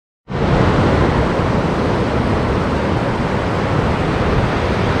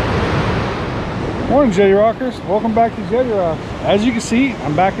Morning, Jettie Rockers. Welcome back to Jettie Rocks. As you can see,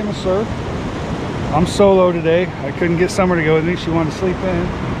 I'm back in the surf. I'm solo today. I couldn't get Summer to go with me. She wanted to sleep in.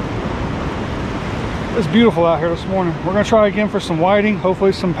 It's beautiful out here this morning. We're going to try again for some whiting,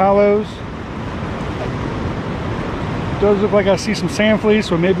 hopefully some palos. It does look like I see some sand fleas,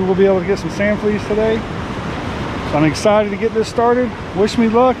 so maybe we'll be able to get some sand fleas today. So I'm excited to get this started. Wish me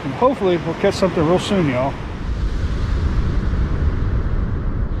luck, and hopefully we'll catch something real soon, y'all.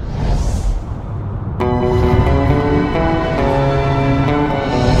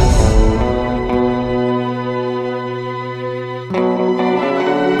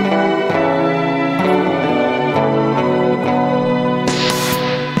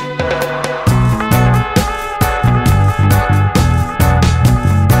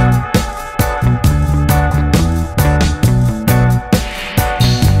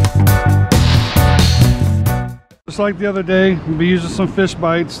 Just like the other day, we'll be using some fish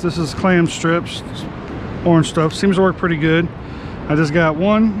bites. This is clam strips, orange stuff. Seems to work pretty good. I just got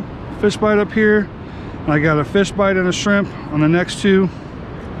one fish bite up here, and I got a fish bite and a shrimp on the next two.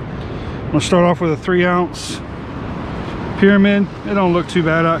 I'm gonna start off with a 3-ounce pyramid. It don't look too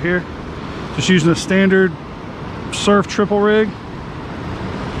bad out here. Just using a standard surf triple rig.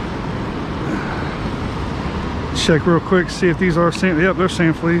 Check real quick, see if these are sand. Yep, they're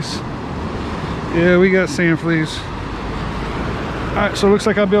sand fleas. Yeah, we got sand fleas. Alright, so it looks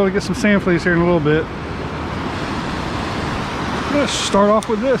like I'll be able to get some sand fleas here in a little bit. Let's start off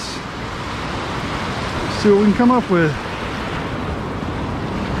with this. See what we can come up with.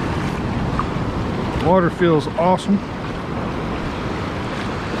 Water feels awesome.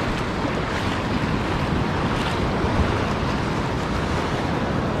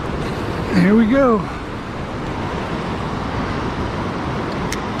 Here we go.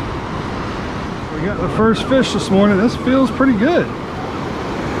 Got the first fish this morning. This feels pretty good.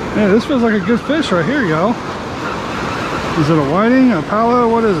 Yeah, this feels like a good fish right here, y'all. Is it a whiting, a palo?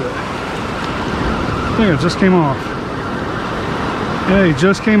 What is it? I think it just came off. Yeah, he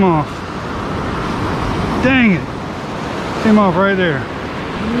just came off. Dang it. Came off right there.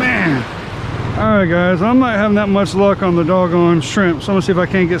 Man. Alright guys, I'm not having that much luck on the doggone shrimp, so I'm gonna see if I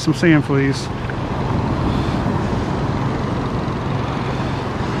can't get some sand fleas.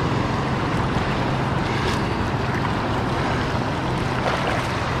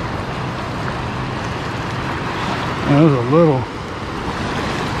 Those are little.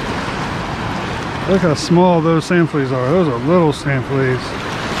 Look how small those sand fleas are. Those are little sand fleas.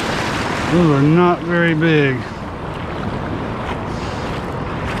 Those are not very big.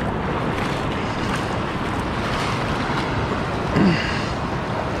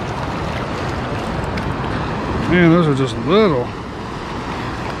 Man, those are just little.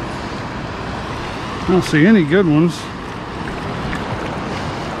 I don't see any good ones.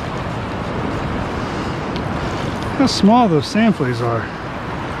 How small those sand fleas are.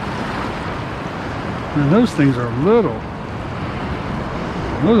 And those things are little.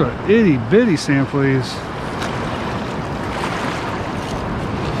 Those are itty bitty sand fleas.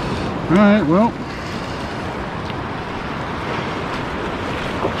 Alright, well.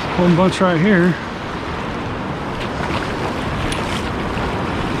 Whole bunch right here.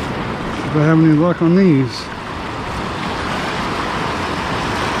 See if I have any luck on these.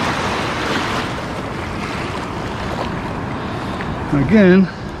 Again,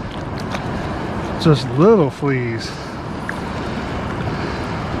 just little fleas.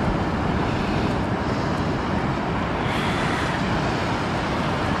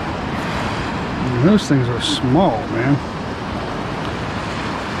 And those things are small, man.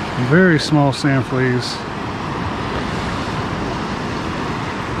 Very small sand fleas.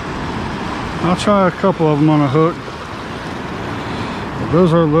 I'll try a couple of them on a hook. But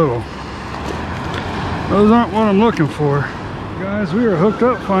those are little. Those aren't what I'm looking for. Guys, we are hooked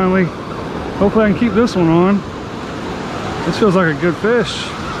up finally. Hopefully I can keep this one on. This feels like a good fish.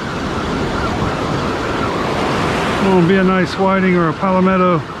 It's gonna be a nice whiting or a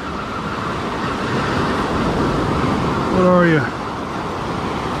palmetto. What are you?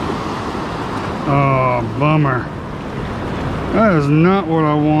 Oh, bummer. That is not what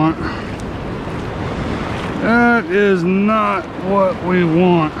I want. That is not what we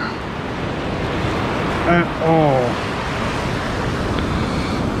want at all.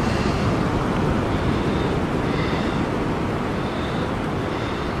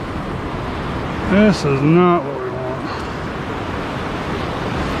 This is not what we want.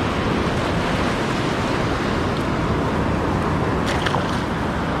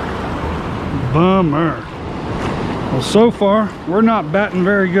 Bummer. Well, so far, we're not batting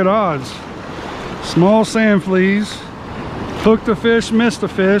very good odds. Small sand fleas, Hooked a fish, missed a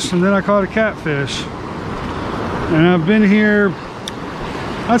fish, and then I caught a catfish. And I've been here,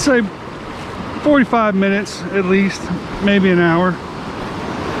 I'd say 45 minutes at least, maybe an hour.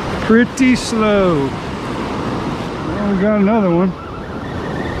 Pretty slow. Well, we got another one.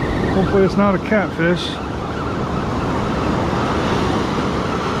 Hopefully it's not a catfish.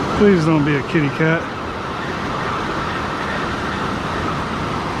 Please don't be a kitty cat.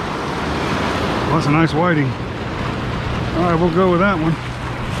 Well, that's a nice whiting. All right, we'll go with that one.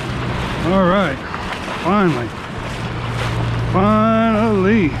 All right, finally.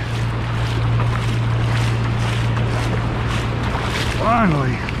 Finally.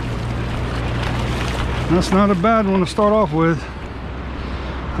 Finally. That's not a bad one to start off with.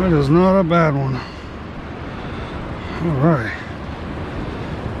 That is not a bad one. All right.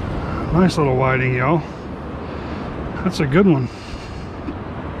 Nice little whiting, y'all. That's a good one.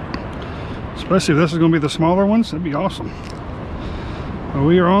 Especially if this is going to be the smaller ones, that'd be awesome. Well,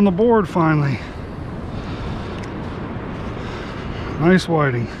 we are on the board finally. Nice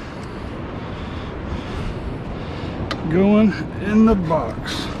whiting. Going in the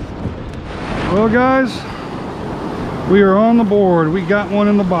box. Well, guys, we are on the board. We got one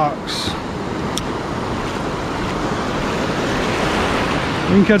in the box.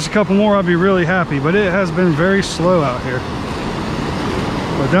 We can catch a couple more, I'll be really happy, but it has been very slow out here.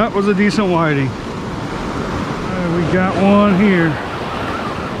 But that was a decent whiting. We got one here.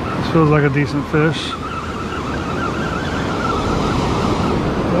 This feels like a decent fish.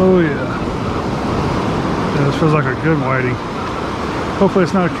 Oh yeah. Yeah, this feels like a good whiting. Hopefully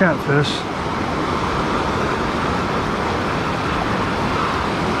it's not a catfish.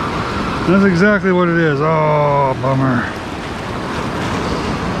 That's exactly what it is. Oh, bummer.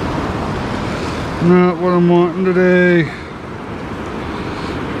 Not what I'm wanting today.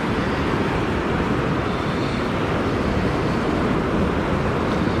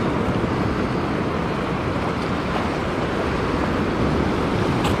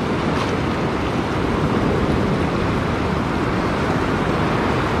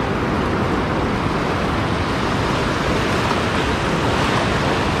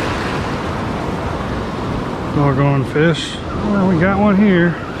 Doggone fish. Well, we got one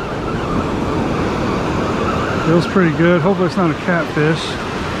here. Feels pretty good. Hopefully it's not a catfish.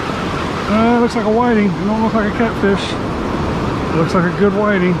 It looks like a whiting. It don't look like a catfish. It looks like a good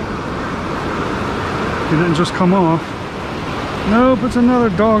whiting. It didn't just come off. Nope, it's another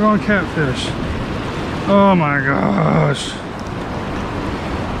doggone catfish. Oh my gosh.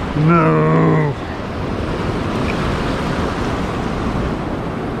 No.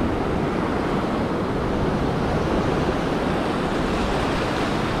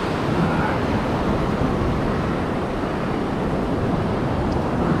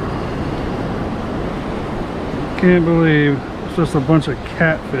 Can't believe it's just a bunch of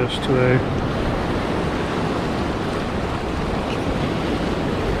catfish today.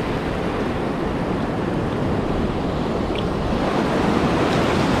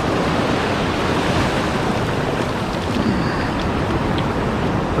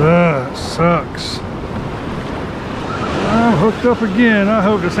 That sucks. I'm hooked up again. I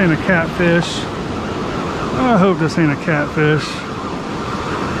hope this ain't a catfish. I hope this ain't a catfish.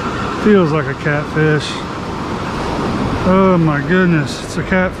 Feels like a catfish. Oh my goodness, it's a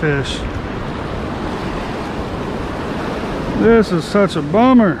catfish. This is such a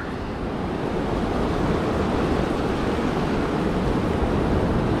bummer.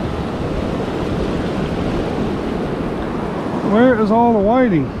 Where is all the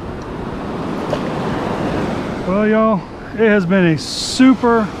whiting? Well, y'all, it has been a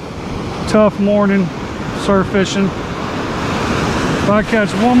super tough morning surf fishing. If I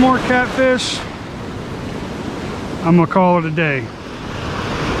catch one more catfish, I'm gonna call it a day.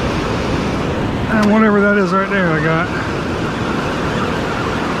 And whatever that is right there I got.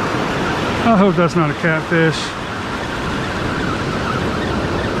 I hope that's not a catfish.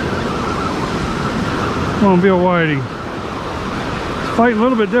 Come on, be a whiting. It's fighting a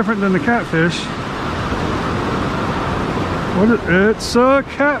little bit different than the catfish. It's a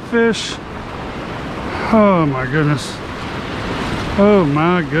catfish. Oh my goodness. Oh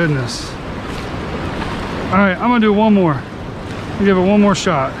my goodness. All right, I'm gonna do one more. Give it one more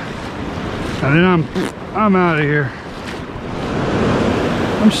shot, and then I'm out of here.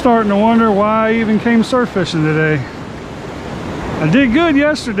 I'm starting to wonder why I even came surf fishing today. I did good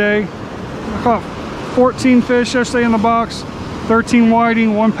yesterday. I caught 14 fish yesterday in the box, 13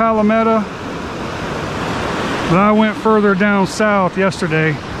 whiting, 1 palometa. But I went further down south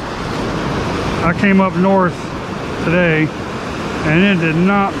yesterday. I came up north today, and it did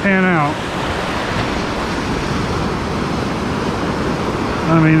not pan out.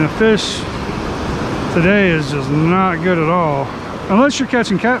 I mean, the fish today is just not good at all. Unless you're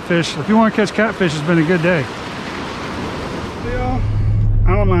catching catfish. If you want to catch catfish, it's been a good day. Y'all,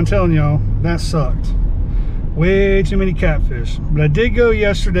 I don't mind telling y'all, that sucked. Way too many catfish. But I did go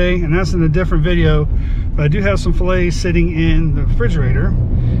yesterday, and that's in a different video, but I do have some fillets sitting in the refrigerator.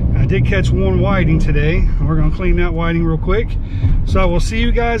 I did catch one whiting today, and we're going to clean that whiting real quick. So I will see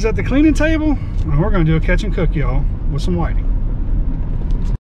you guys at the cleaning table, and we're going to do a catch and cook, y'all, with some whiting.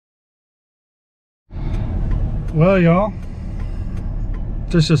 Well, y'all,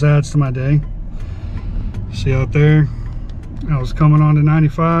 this just adds to my day. See out there, I was coming on to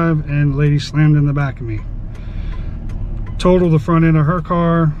 95 and the lady slammed in the back of me. Totaled the front end of her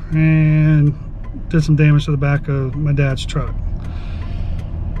car and did some damage to the back of my dad's truck.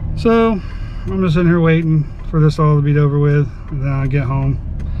 So I'm just sitting here waiting for this all to be over with, and then I'll get home.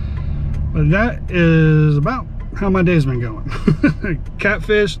 But that is about how my day's been going.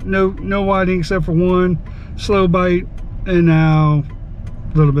 Catfish, no whiting except for one, slow bite, and now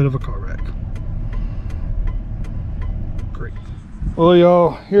a little bit of a car wreck. Great. Well,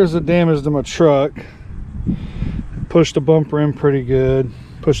 y'all, here's the damage to my truck. Pushed the bumper in pretty good,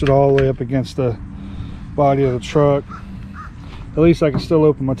 pushed it all the way up against the body of the truck. At least I can still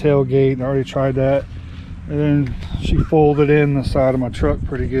open my tailgate. I already tried that. And then she folded in the side of my truck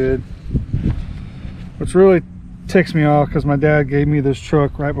pretty good, which really ticks me off because my dad gave me this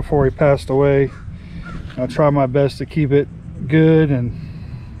truck right before he passed away. I try my best to keep it good, and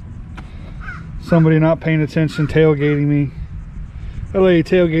somebody not paying attention tailgating me. That lady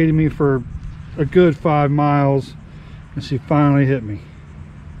tailgated me for a good 5 miles, and she finally hit me.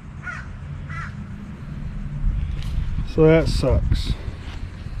 So that sucks.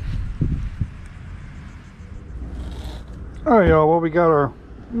 Alright, y'all, well, we got our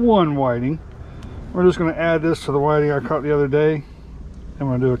one whiting. We're just going to add this to the whiting I caught the other day. I'm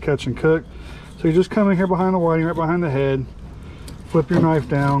going to do a catch and cook. So you just come in here behind the whiting, right behind the head, flip your knife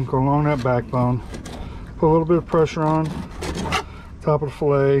down, go along that backbone, put a little bit of pressure on top of the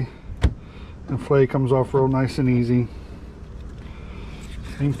fillet, and the fillet comes off real nice and easy.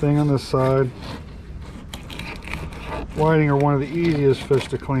 Same thing on this side. Whiting are one of the easiest fish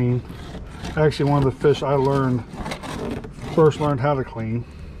to clean. Actually, one of the fish I first learned how to clean.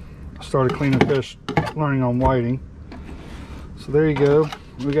 I started cleaning fish learning on whiting. So there you go,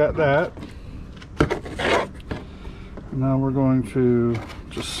 we got that. Now we're going to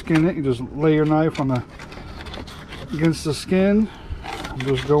just skin it. You just lay your knife on against the skin and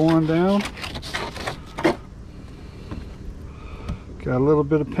just go on down. Got a little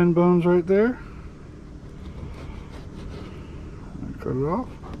bit of pin bones right there. Cut it off.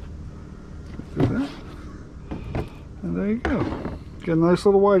 Do that. And there you go. Get a nice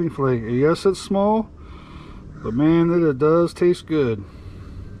little whiting fillet. Yes, it's small, but man, it does taste good.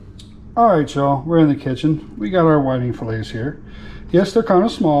 Alright, y'all, we're in the kitchen. We got our whiting fillets here. Yes, they're kind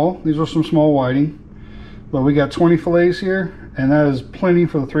of small. These are some small whiting, but we got 20 fillets here, and that is plenty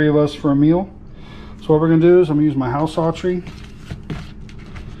for the 3 of us for a meal. So what we're going to do is I'm going to use my house sautry.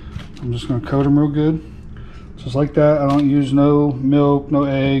 I'm just going to coat them real good. Just like that. I don't use no milk, no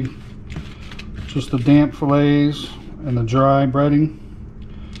egg. Just the damp fillets and the dry breading.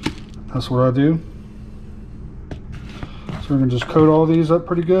 That's what I do. So we're going to just coat all these up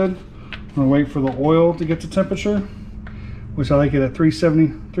pretty good. I'm going to wait for the oil to get to temperature, which I like it at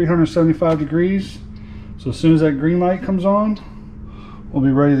 375 degrees. So as soon as that green light comes on, we'll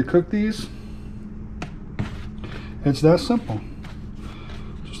be ready to cook these. It's that simple.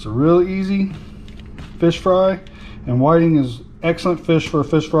 Just a real easy fish fry, and whiting is excellent fish for a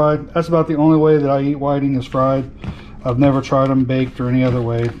fish fry. That's about the only way that I eat whiting is fried. I've never tried them baked or any other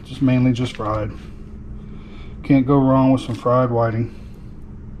way, just mainly just fried. Can't go wrong with some fried whiting.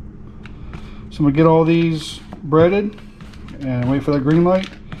 So I'm gonna get all these breaded and wait for that green light,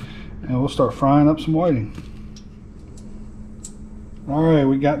 and we'll start frying up some whiting. All right,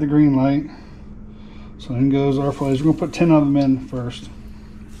 we got the green light. So in goes our fillets. We're gonna put 10 of them in first.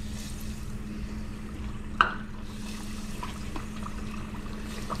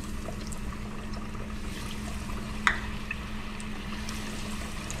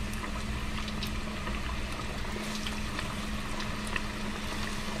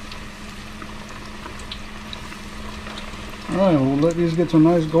 Alright, we'll let these get to a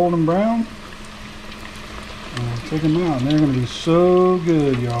nice golden brown. Take them out, and they're going to be so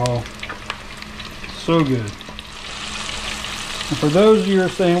good, y'all. So good. And for those of you who are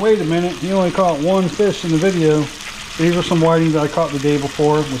saying, wait a minute, you only caught one fish in the video. These are some whitings that I caught the day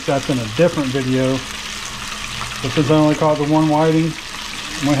before, which that's in a different video. But since I only caught the one whiting,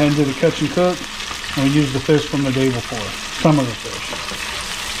 I went ahead and did a catch and cook, and we used the fish from the day before. Some of the fish.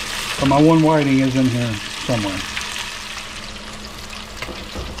 But my one whiting is in here somewhere.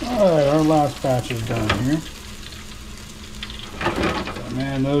 Alright, our last batch is done here.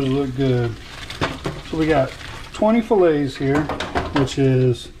 Man, those look good. So we got 20 fillets here, which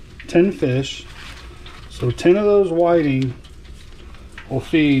is 10 fish. So 10 of those whiting will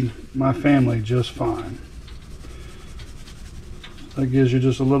feed my family just fine. That gives you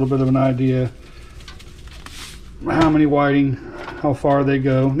just a little bit of an idea how many whiting, how far they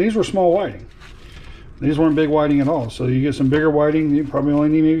go. These were small whiting. These weren't big whiting at all. So you get some bigger whiting, you probably only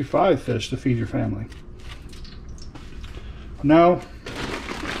need maybe 5 fish to feed your family. Now,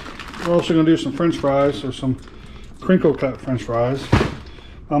 we're also going to do some french fries, or some crinkle cut french fries.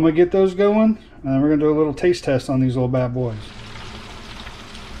 I'm going to get those going, and we're going to do a little taste test on these little bad boys.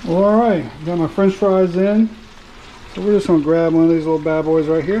 Well, alright, got my french fries in. So we're just going to grab one of these little bad boys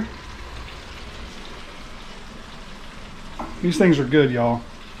right here. These things are good, y'all.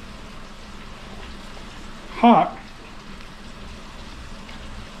 Hot.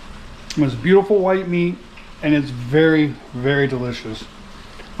 It's beautiful white meat, and it's very, very delicious.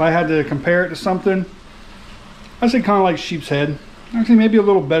 If I had to compare it to something, I'd say kind of like sheep's head. Actually, maybe a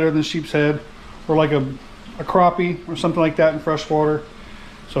little better than sheep's head, or like a crappie or something like that in freshwater.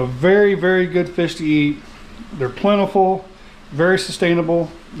 So very, very good fish to eat. They're plentiful, very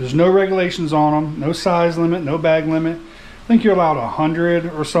sustainable. There's no regulations on them, no size limit, no bag limit. I think you're allowed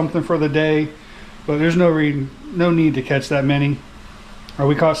 100 or something for the day, but there's no need to catch that many. Or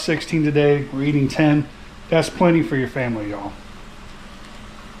we caught 16 today, we're eating 10. That's plenty for your family, y'all.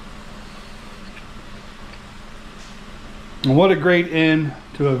 And what a great end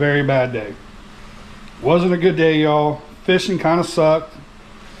to a very bad day. Wasn't a good day, y'all. Fishing kind of sucked.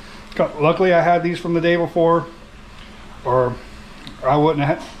 Luckily I had these from the day before, or I wouldn't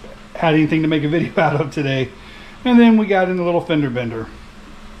have had anything to make a video out of today. And then we got in a little fender bender.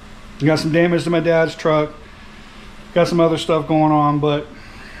 We got some damage to my dad's truck. Got some other stuff going on, but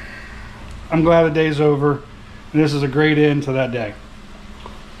I'm glad the day's over. And this is a great end to that day.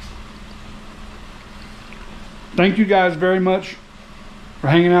 Thank you guys very much for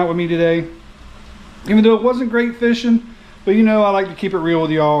hanging out with me today. Even though it wasn't great fishing, but you know, I like to keep it real with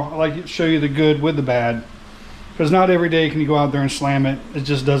y'all. I like to show you the good with the bad. Because not every day can you go out there and slam it. It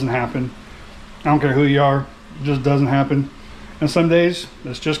just doesn't happen. I don't care who you are. It just doesn't happen. And some days,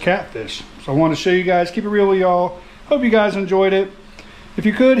 it's just catfish. So I want to show you guys, keep it real with y'all. Hope you guys enjoyed it. If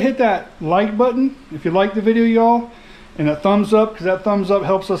you could, hit that like button if you liked the video, y'all. And a thumbs up, because that thumbs up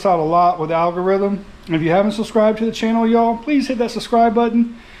helps us out a lot with the algorithm. And if you haven't subscribed to the channel, y'all, please hit that subscribe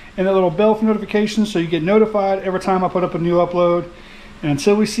button and that little bell for notifications so you get notified every time I put up a new upload. And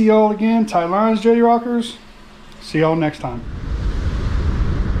until we see y'all again, tight lines, Jettie Rockers. See y'all next time.